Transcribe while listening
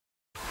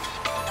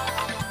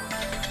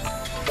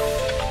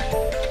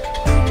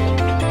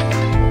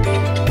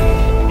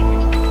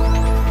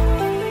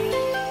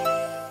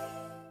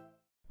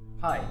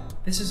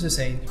This is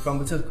Hussein from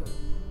Batelco.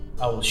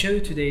 I will show you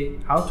today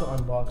how to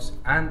unbox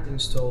and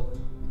install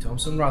the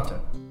Thomson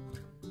Router.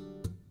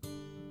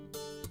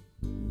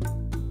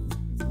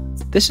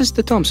 This is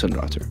the Thomson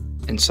Router.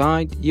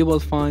 Inside you will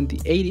find the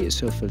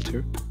ADSL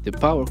filter, the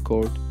power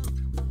cord,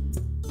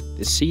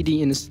 the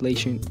CD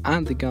installation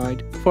and the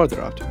guide for the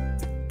router.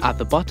 At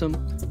the bottom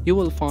you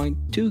will find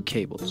two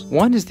cables.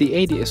 One is the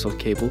ADSL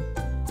cable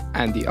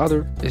and the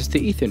other is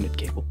the Ethernet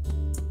cable.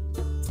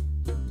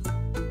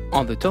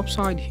 On the top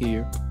side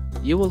here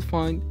you will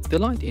find the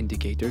light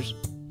indicators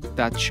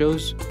that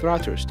shows the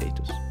router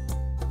status.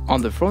 On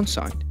the front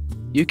side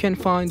you can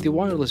find the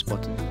wireless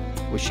button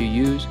which you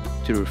use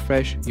to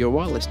refresh your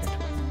wireless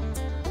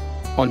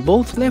network. On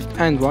both left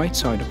and right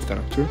side of the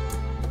router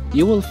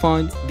you will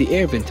find the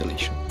air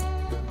ventilation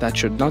that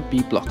should not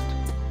be blocked.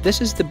 This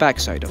is the back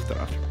side of the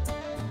router.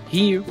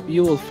 Here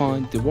you will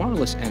find the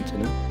wireless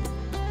antenna,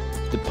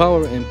 the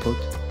power input,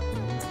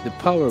 the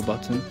power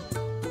button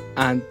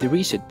and the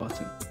reset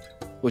button,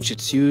 which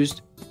is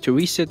used to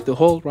reset the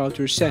whole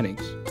router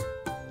settings.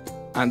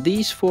 And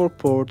these four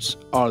ports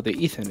are the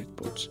Ethernet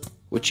ports,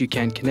 which you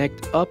can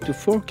connect up to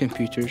 4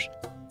 computers,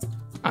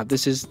 and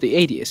this is the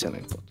ADSL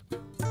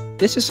input.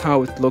 This is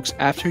how it looks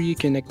after you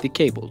connect the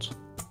cables.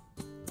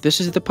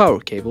 This is the power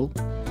cable,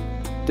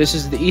 this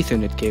is the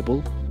Ethernet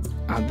cable,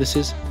 and this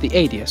is the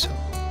ADSL.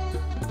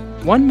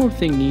 One more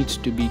thing needs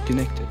to be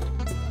connected.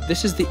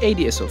 This is the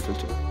ADSL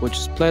filter, which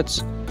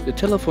splits the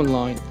telephone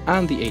line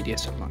and the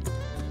ADSL line.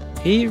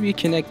 Here you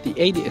connect the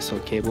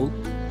ADSL cable,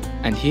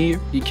 and here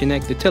you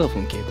connect the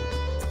telephone cable.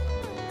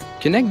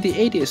 Connect the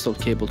ADSL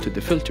cable to the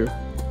filter,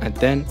 and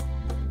then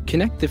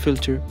connect the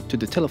filter to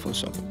the telephone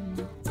socket.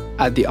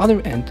 At the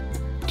other end,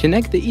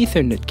 connect the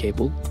Ethernet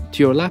cable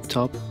to your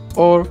laptop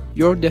or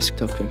your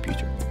desktop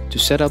computer to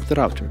set up the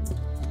router.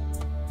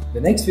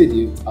 The next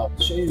video, I will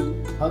show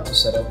you how to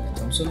set up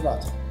the Thomson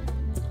Router.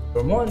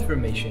 For more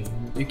information,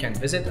 you can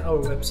visit our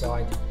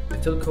website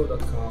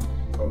batelco.com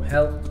or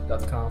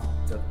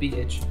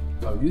help.com.bh,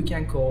 or you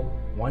can call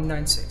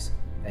 196.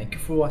 Thank you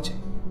for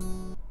watching.